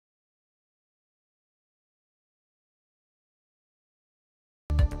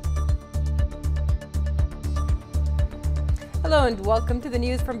Hello and welcome to the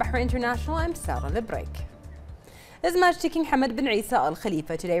news from Bahrain International. I'm Sarah the Break. His Majesty King Hamad bin Isa Al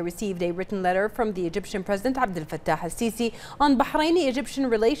Khalifa today received a written letter from the Egyptian President Abdel Fattah al-Sisi on Bahraini-Egyptian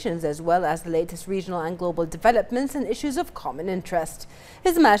relations, as well as the latest regional and global developments and issues of common interest.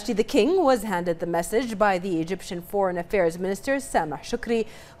 His Majesty the King was handed the message by the Egyptian Foreign Affairs Minister Samah Shukri,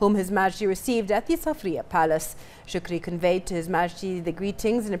 whom His Majesty received at the Safriya Palace. Shukri conveyed to His Majesty the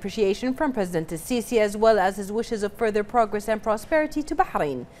greetings and appreciation from President al-Sisi, as well as his wishes of further progress and prosperity to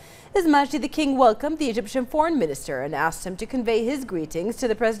Bahrain. His Majesty the King welcomed the Egyptian Foreign Minister and asked him to convey his greetings to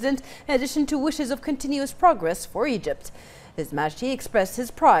the President in addition to wishes of continuous progress for Egypt. His Majesty expressed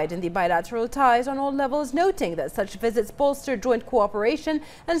his pride in the bilateral ties on all levels, noting that such visits bolster joint cooperation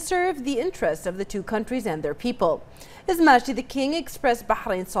and serve the interests of the two countries and their people. His Majesty the King expressed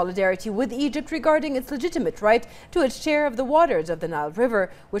Bahrain's solidarity with Egypt regarding its legitimate right to its share of the waters of the Nile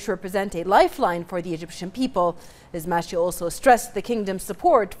River, which represent a lifeline for the Egyptian people. His Majesty also stressed the kingdom's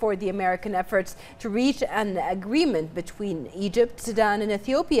support for the American efforts to reach an agreement between Egypt, Sudan and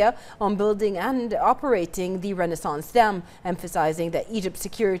Ethiopia on building and operating the Renaissance Dam, emphasizing that Egypt's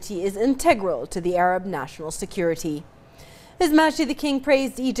security is integral to the Arab national security. His Majesty the King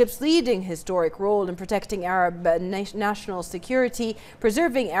praised Egypt's leading historic role in protecting Arab national security,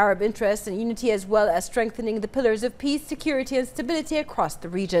 preserving Arab interests and unity, as well as strengthening the pillars of peace, security and stability across the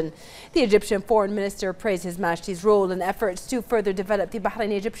region. The Egyptian Foreign Minister praised His Majesty's role in efforts to further develop the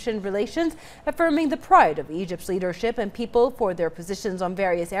Bahraini-Egyptian relations, affirming the pride of Egypt's leadership and people for their positions on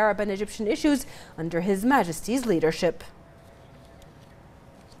various Arab and Egyptian issues under His Majesty's leadership.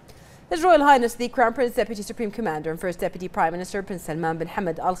 His Royal Highness the Crown Prince, Deputy Supreme Commander and First Deputy Prime Minister Prince Salman bin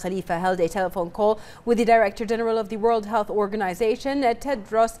Hamad Al Khalifa held a telephone call with the Director General of the World Health Organization,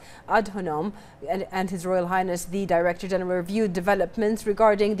 Tedros Adhanom, and His Royal Highness the Director General reviewed developments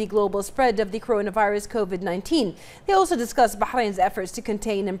regarding the global spread of the coronavirus COVID-19. They also discussed Bahrain's efforts to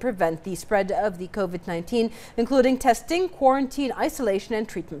contain and prevent the spread of the COVID-19, including testing, quarantine, isolation and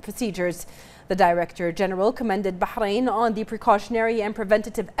treatment procedures. The Director General commended Bahrain on the precautionary and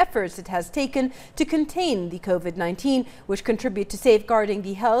preventative efforts it has taken to contain the COVID-19, which contribute to safeguarding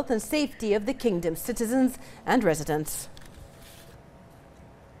the health and safety of the kingdom's citizens and residents.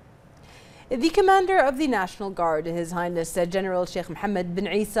 The Commander of the National Guard, His Highness General Sheikh Mohammed bin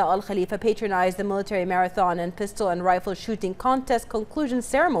Isa Al Khalifa, patronized the military marathon and pistol and rifle shooting contest conclusion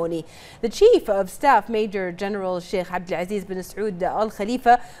ceremony. The Chief of Staff, Major General Sheikh Abdulaziz bin Saud Al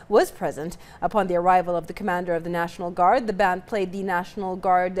Khalifa, was present. Upon the arrival of the Commander of the National Guard, the band played the National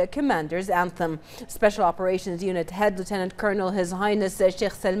Guard Commander's Anthem. Special Operations Unit Head Lieutenant Colonel His Highness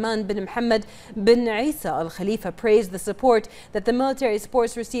Sheikh Salman bin Mohammed bin Isa Al Khalifa praised the support that the military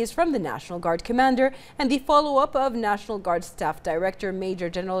force receives from the National Guard Commander and the follow-up of National Guard Staff Director Major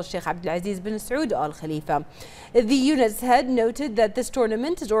General Sheikh Abdulaziz bin Saud Al Khalifa. The unit's head noted that this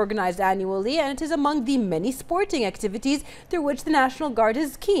tournament is organized annually and it is among the many sporting activities through which the National Guard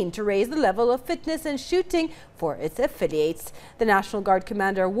is keen to raise the level of fitness and shooting for its affiliates. The National Guard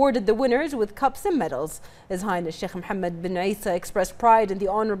Commander awarded the winners with cups and medals. His Highness Sheikh Mohammed bin Isa expressed pride in the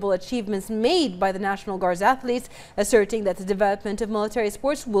honorable achievements made by the National Guard's athletes, asserting that the development of military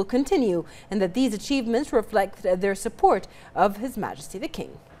sports will continue and that these achievements reflect their support of His Majesty the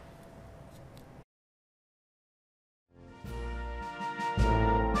King.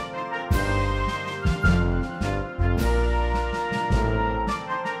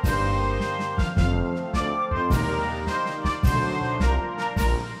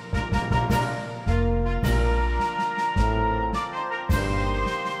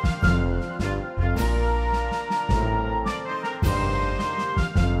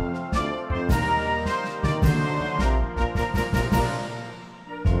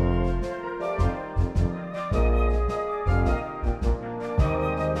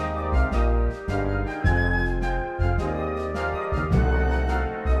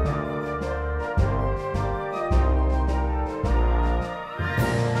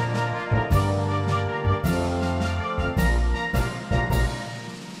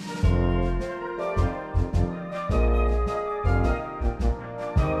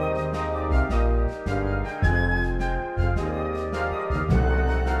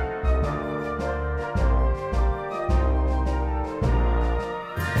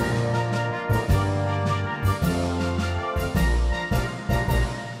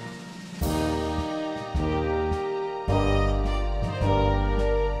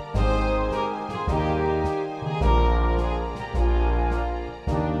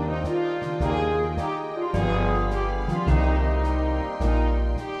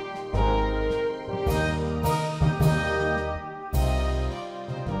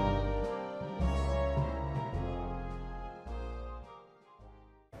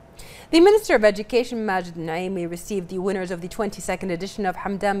 The Minister of Education, Majid Naimi, received the winners of the 22nd edition of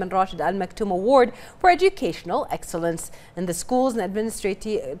Hamdan bin Rashid Al Maktoum Award for Educational Excellence in the Schools and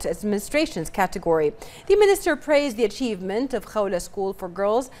Administrations category. The Minister praised the achievement of Khawla School for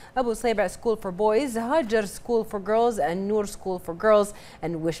Girls, Abu Sayba School for Boys, Hajar School for Girls and Noor School for Girls,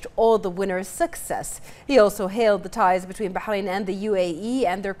 and wished all the winners success. He also hailed the ties between Bahrain and the UAE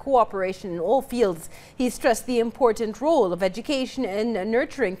and their cooperation in all fields. He stressed the important role of education in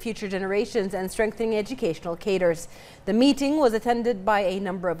nurturing future generations and strengthening educational cadres. The meeting was attended by a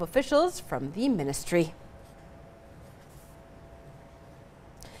number of officials from the ministry.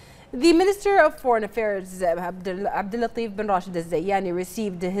 The Minister of Foreign Affairs, Abdulatif bin Rashid Al Zayani,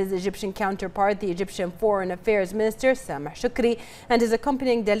 received his Egyptian counterpart, the Egyptian Foreign Affairs Minister, Sameh Shukri, and his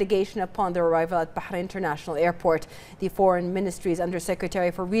accompanying delegation upon their arrival at Bahrain International Airport. The Foreign Ministry's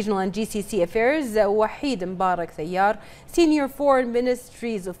Undersecretary for Regional and GCC Affairs, Wahid Mbarak Thayyar, senior Foreign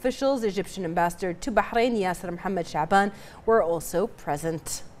Ministry's officials, Egyptian Ambassador to Bahrain, Yasser Mohammed Shaban, were also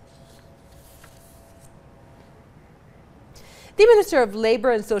present. The Minister of Labour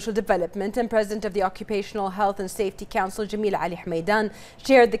and Social Development and President of the Occupational Health and Safety Council, Jamil Ali Hameidan,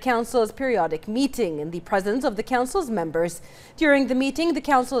 chaired the Council's periodic meeting in the presence of the Council's members. During the meeting, the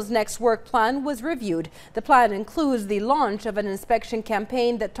Council's next work plan was reviewed. The plan includes the launch of an inspection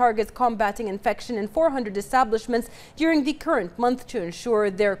campaign that targets combating infection in 400 establishments during the current month to ensure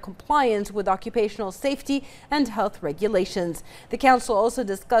their compliance with occupational safety and health regulations. The Council also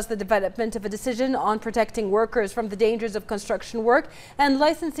discussed the development of a decision on protecting workers from the dangers of construction work and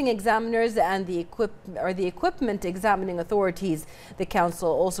licensing examiners and the equipment examining authorities. The Council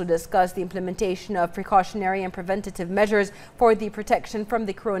also discussed the implementation of precautionary and preventative measures for the protection from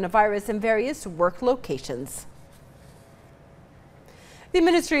the coronavirus in various work locations. The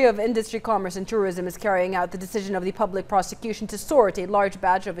Ministry of Industry, Commerce and Tourism is carrying out the decision of the public prosecution to sort a large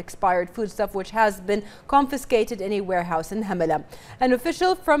batch of expired foodstuff which has been confiscated in a warehouse in Hamala. An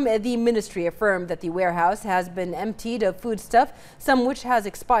official from the ministry affirmed that the warehouse has been emptied of foodstuff, some which has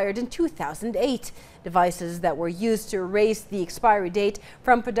expired in 2008. Devices that were used to erase the expiry date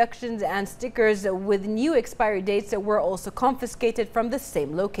from productions and stickers with new expiry dates were also confiscated from the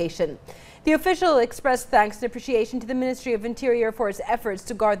same location. The official expressed thanks and appreciation to the Ministry of Interior for its efforts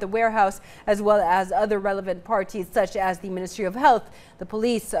to guard the warehouse, as well as other relevant parties such as the Ministry of Health, the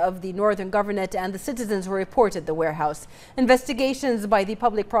police of the Northern Governorate and the citizens who reported the warehouse. Investigations by the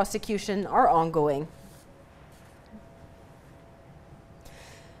public prosecution are ongoing.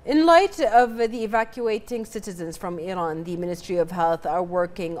 In light of the evacuating citizens from Iran, the Ministry of Health are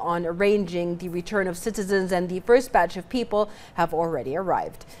working on arranging the return of citizens, and the first batch of people have already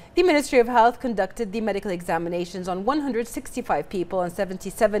arrived. The Ministry of Health conducted the medical examinations on 165 people and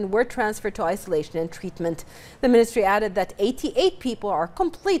 77 were transferred to isolation and treatment. The ministry added that 88 people are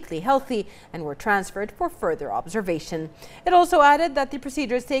completely healthy and were transferred for further observation. It also added that the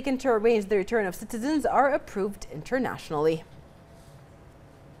procedures taken to arrange the return of citizens are approved internationally.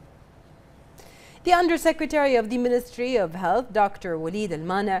 The Undersecretary of the Ministry of Health, Dr. Walid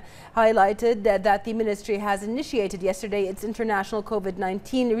Al-Mana, highlighted that the ministry has initiated yesterday its international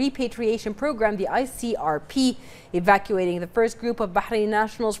COVID-19 repatriation program, the ICRP, evacuating the first group of Bahraini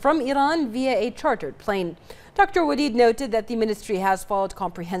nationals from Iran via a chartered plane. Dr. Walid noted that the ministry has followed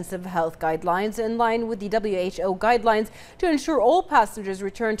comprehensive health guidelines in line with the WHO guidelines to ensure all passengers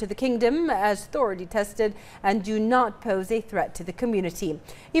return to the kingdom as thoroughly tested and do not pose a threat to the community.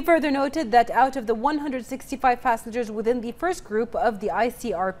 He further noted that out of the 165 passengers within the first group of the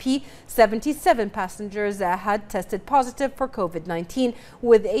ICRP, 77 passengers had tested positive for COVID-19,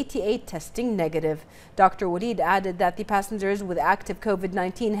 with 88 testing negative. Dr. Walid added that the passengers with active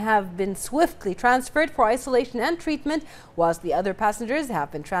COVID-19 have been swiftly transferred for isolation and treatment, whilst the other passengers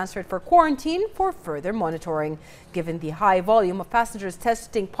have been transferred for quarantine for further monitoring. Given the high volume of passengers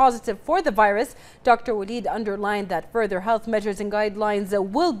testing positive for the virus, Dr. Walid underlined that further health measures and guidelines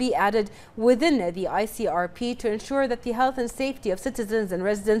will be added within the ICRP to ensure that the health and safety of citizens and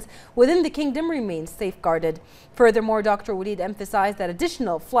residents within the kingdom remains safeguarded. Furthermore, Dr. Walid emphasized that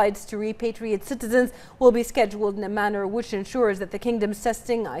additional flights to repatriate citizens will be scheduled in a manner which ensures that the kingdom's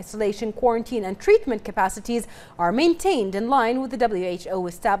testing, isolation, quarantine and treatment capacities are maintained in line with the WHO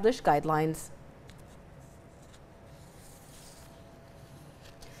established guidelines.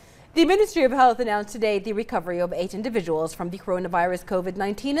 The Ministry of Health announced today the recovery of 8 individuals from the coronavirus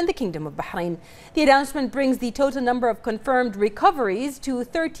COVID-19 in the Kingdom of Bahrain. The announcement brings the total number of confirmed recoveries to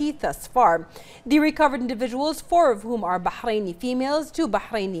 30 thus far. The recovered individuals, 4 of whom are Bahraini females, 2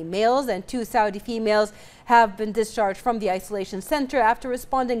 Bahraini males and 2 Saudi females, have been discharged from the isolation center after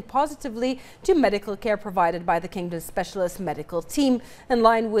responding positively to medical care provided by the Kingdom's specialist medical team, in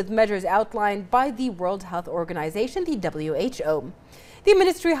line with measures outlined by the World Health Organization, the WHO. The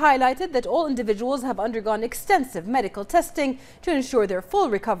ministry highlighted that all individuals have undergone extensive medical testing to ensure their full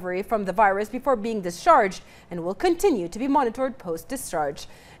recovery from the virus before being discharged and will continue to be monitored post-discharge.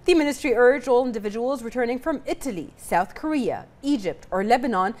 The ministry urged all individuals returning from Italy, South Korea, Egypt or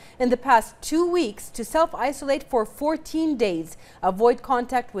Lebanon in the past 2 weeks to self-isolate for 14 days, avoid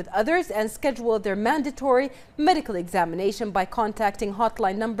contact with others and schedule their mandatory medical examination by contacting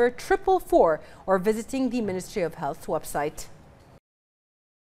hotline number 444 or visiting the Ministry of Health's website.